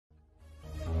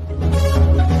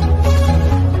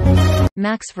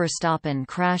Max Verstappen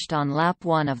crashed on lap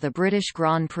 1 of the British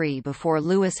Grand Prix before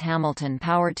Lewis Hamilton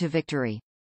powered to victory.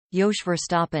 Jos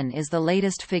Verstappen is the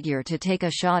latest figure to take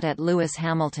a shot at Lewis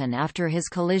Hamilton after his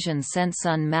collision sent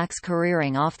son Max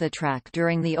careering off the track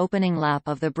during the opening lap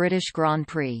of the British Grand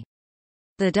Prix.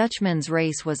 The Dutchman's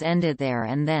race was ended there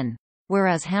and then,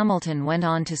 whereas Hamilton went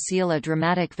on to seal a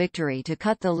dramatic victory to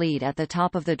cut the lead at the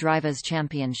top of the Drivers'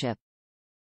 Championship.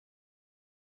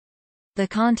 The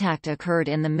contact occurred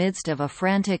in the midst of a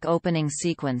frantic opening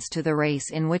sequence to the race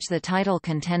in which the title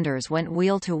contenders went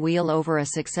wheel-to-wheel over a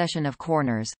succession of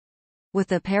corners. With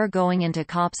the pair going into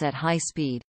copse at high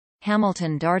speed,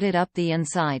 Hamilton darted up the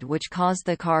inside, which caused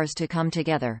the cars to come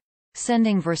together,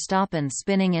 sending Verstappen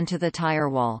spinning into the tire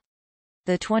wall.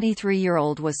 The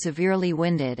 23-year-old was severely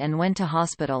winded and went to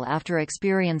hospital after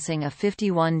experiencing a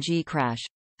 51G crash,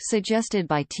 suggested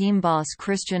by team boss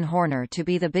Christian Horner to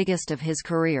be the biggest of his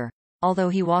career, although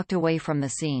he walked away from the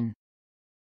scene.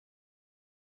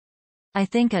 "I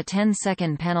think a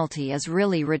 10-second penalty is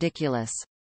really ridiculous.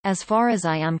 As far as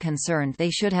I am concerned, they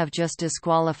should have just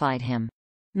disqualified him.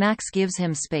 Max gives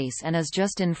him space and is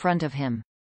just in front of him.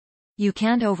 You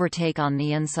can't overtake on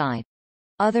the inside."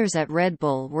 Others at Red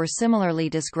Bull were similarly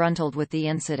disgruntled with the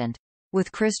incident,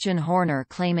 with Christian Horner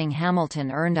claiming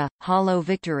Hamilton earned a hollow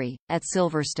victory at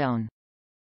Silverstone.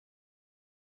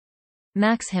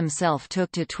 Max himself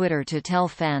took to Twitter to tell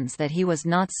fans that he was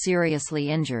not seriously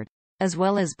injured, as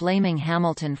well as blaming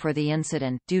Hamilton for the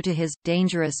incident due to his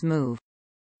dangerous move.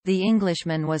 The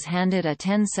Englishman was handed a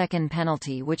 10-second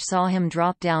penalty which saw him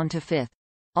drop down to 5th,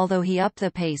 although he upped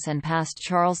the pace and passed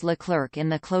Charles Leclerc in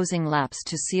the closing laps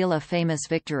to seal a famous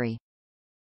victory.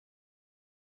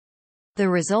 The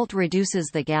result reduces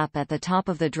the gap at the top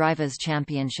of the Drivers'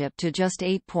 Championship to just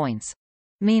 8 points.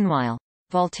 Meanwhile,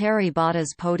 Valtteri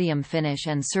Bottas' podium finish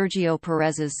and Sergio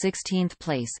Perez's 16th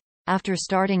place, after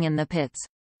starting in the pits,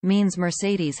 means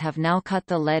Mercedes have now cut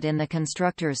the lead in the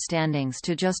constructors' standings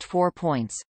to just 4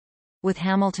 points. With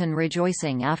Hamilton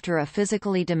rejoicing after a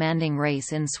physically demanding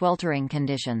race in sweltering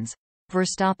conditions,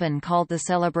 Verstappen called the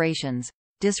celebrations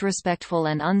disrespectful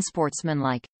and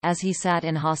unsportsmanlike, as he sat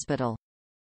in hospital.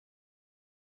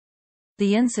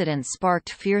 The incident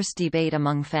sparked fierce debate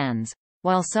among fans.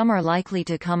 While some are likely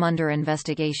to come under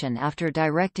investigation after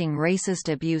directing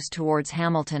racist abuse towards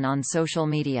Hamilton on social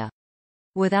media.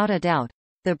 Without a doubt,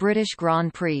 the British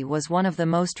Grand Prix was one of the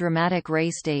most dramatic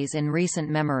race days in recent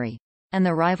memory, and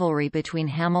the rivalry between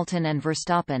Hamilton and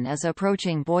Verstappen is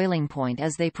approaching boiling point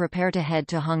as they prepare to head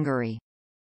to Hungary.